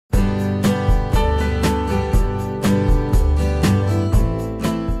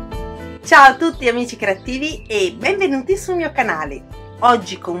Ciao a tutti amici creativi e benvenuti sul mio canale.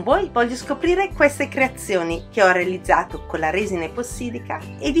 Oggi con voi voglio scoprire queste creazioni che ho realizzato con la resina epossidica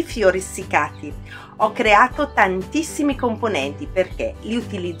e di fiori essiccati. Ho creato tantissimi componenti perché li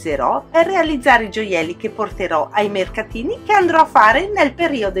utilizzerò per realizzare i gioielli che porterò ai mercatini che andrò a fare nel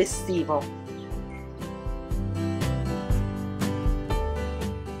periodo estivo.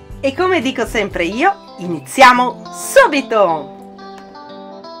 E come dico sempre io, iniziamo subito!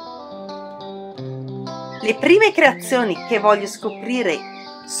 Le prime creazioni che voglio scoprire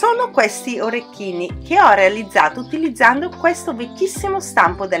sono questi orecchini che ho realizzato utilizzando questo vecchissimo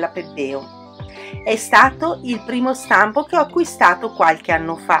stampo della Pepeo. È stato il primo stampo che ho acquistato qualche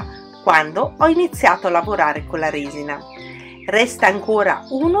anno fa, quando ho iniziato a lavorare con la resina. Resta ancora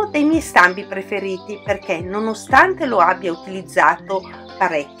uno dei miei stampi preferiti perché, nonostante lo abbia utilizzato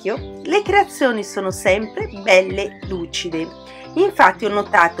parecchio, le creazioni sono sempre belle lucide. Infatti ho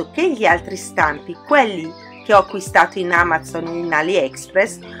notato che gli altri stampi, quelli che ho acquistato in Amazon e in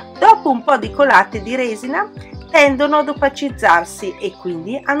AliExpress, dopo un po' di colate di resina tendono ad opacizzarsi e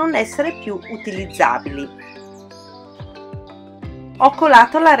quindi a non essere più utilizzabili. Ho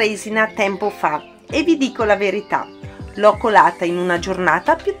colato la resina tempo fa e vi dico la verità, l'ho colata in una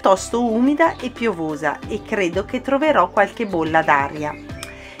giornata piuttosto umida e piovosa e credo che troverò qualche bolla d'aria.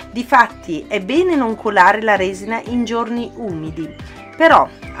 Difatti è bene non colare la resina in giorni umidi, però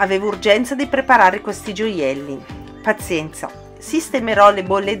avevo urgenza di preparare questi gioielli. Pazienza, sistemerò le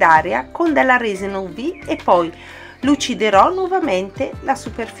bolle d'aria con della resina UV e poi luciderò nuovamente la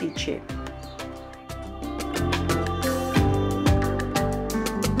superficie.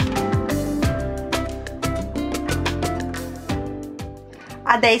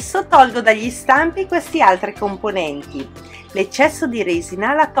 Adesso tolgo dagli stampi questi altri componenti. L'eccesso di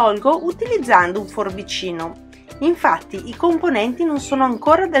resina la tolgo utilizzando un forbicino. Infatti i componenti non sono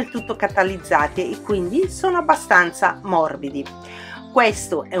ancora del tutto catalizzati e quindi sono abbastanza morbidi.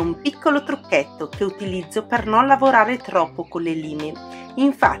 Questo è un piccolo trucchetto che utilizzo per non lavorare troppo con le lime.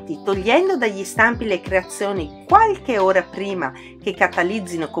 Infatti, togliendo dagli stampi le creazioni qualche ora prima che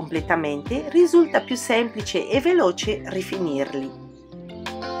catalizzino completamente, risulta più semplice e veloce rifinirli.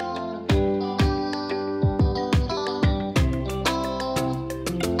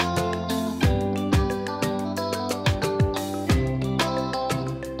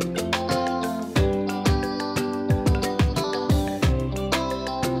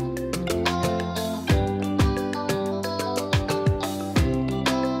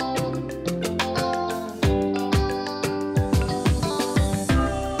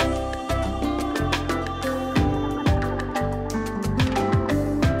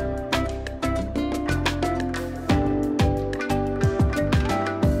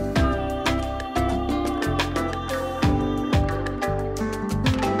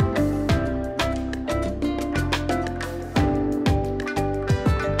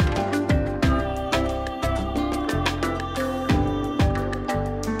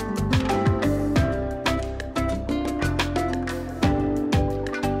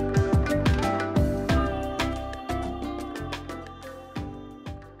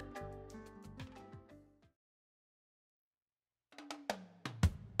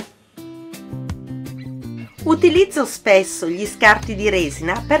 Utilizzo spesso gli scarti di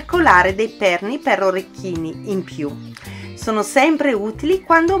resina per colare dei perni per orecchini in più. Sono sempre utili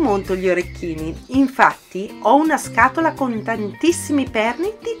quando monto gli orecchini, infatti ho una scatola con tantissimi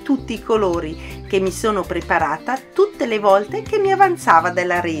perni di tutti i colori che mi sono preparata tutte le volte che mi avanzava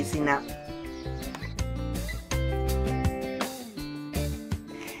della resina.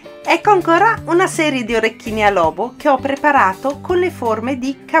 Ecco ancora una serie di orecchini a lobo che ho preparato con le forme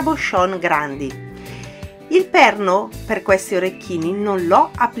di cabochon grandi. Il perno per questi orecchini non l'ho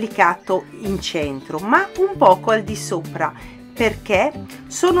applicato in centro, ma un poco al di sopra, perché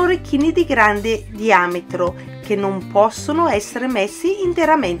sono orecchini di grande diametro che non possono essere messi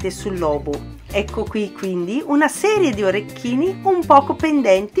interamente sul lobo. Ecco qui quindi una serie di orecchini un poco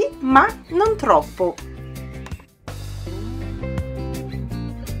pendenti, ma non troppo.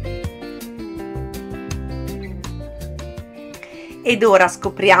 Ed ora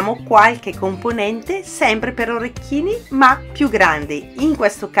scopriamo qualche componente sempre per orecchini ma più grande. In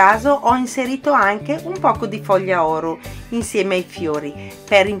questo caso ho inserito anche un poco di foglia oro insieme ai fiori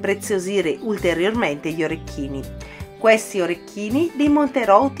per impreziosire ulteriormente gli orecchini. Questi orecchini li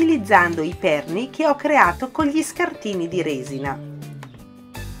monterò utilizzando i perni che ho creato con gli scartini di resina.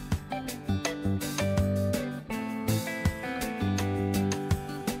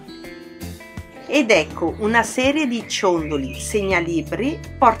 Ed ecco una serie di ciondoli, segnalibri,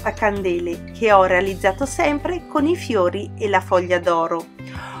 portacandele che ho realizzato sempre con i fiori e la foglia d'oro.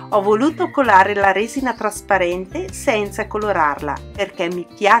 Ho voluto colare la resina trasparente senza colorarla perché mi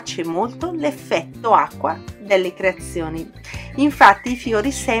piace molto l'effetto acqua delle creazioni. Infatti i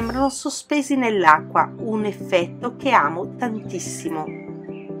fiori sembrano sospesi nell'acqua, un effetto che amo tantissimo.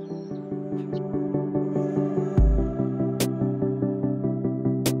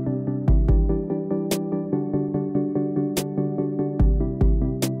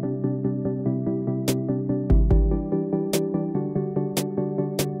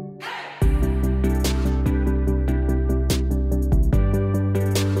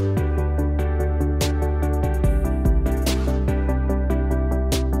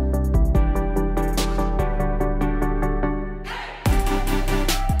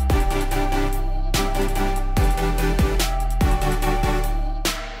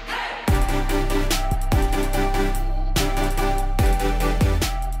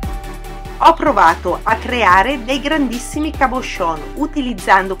 Ho provato a creare dei grandissimi cabochon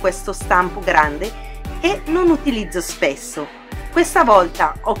utilizzando questo stampo grande che non utilizzo spesso. Questa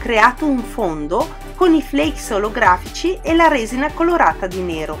volta ho creato un fondo con i flakes olografici e la resina colorata di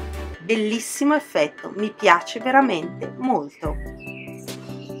nero. Bellissimo effetto, mi piace veramente molto.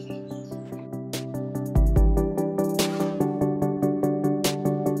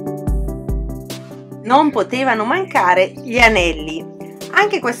 Non potevano mancare gli anelli.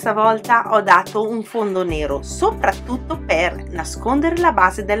 Anche questa volta ho dato un fondo nero, soprattutto per nascondere la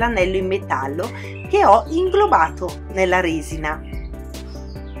base dell'anello in metallo che ho inglobato nella resina.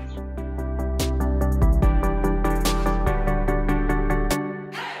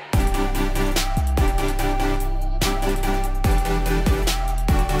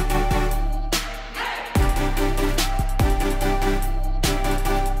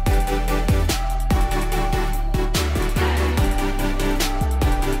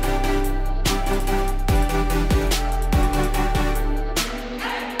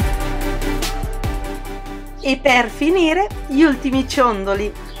 E per finire gli ultimi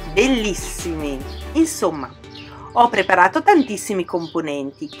ciondoli, bellissimi! Insomma, ho preparato tantissimi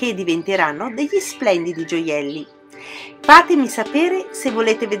componenti che diventeranno degli splendidi gioielli. Fatemi sapere se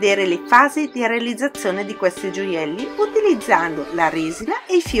volete vedere le fasi di realizzazione di questi gioielli utilizzando la resina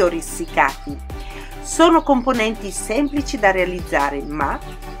e i fiori essiccati. Sono componenti semplici da realizzare ma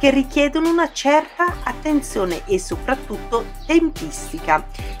che richiedono una certa attenzione e soprattutto tempistica.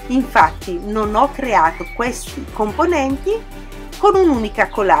 Infatti non ho creato questi componenti con un'unica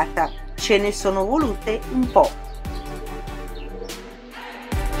colata, ce ne sono volute un po'.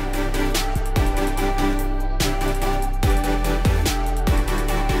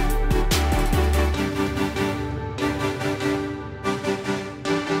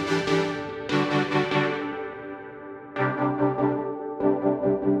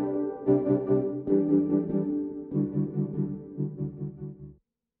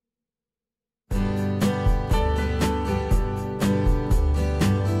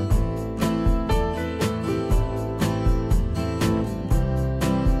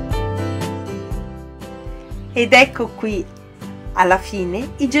 Ed ecco qui alla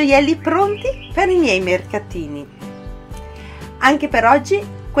fine i gioielli pronti per i miei mercatini. Anche per oggi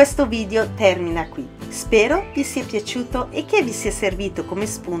questo video termina qui. Spero vi sia piaciuto e che vi sia servito come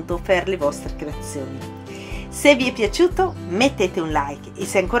spunto per le vostre creazioni. Se vi è piaciuto mettete un like e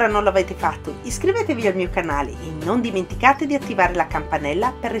se ancora non l'avete fatto iscrivetevi al mio canale e non dimenticate di attivare la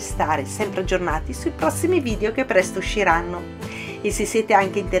campanella per restare sempre aggiornati sui prossimi video che presto usciranno. E se siete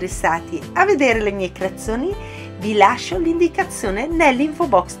anche interessati a vedere le mie creazioni vi lascio l'indicazione nell'info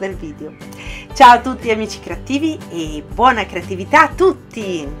box del video. Ciao a tutti amici creativi e buona creatività a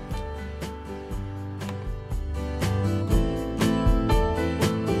tutti!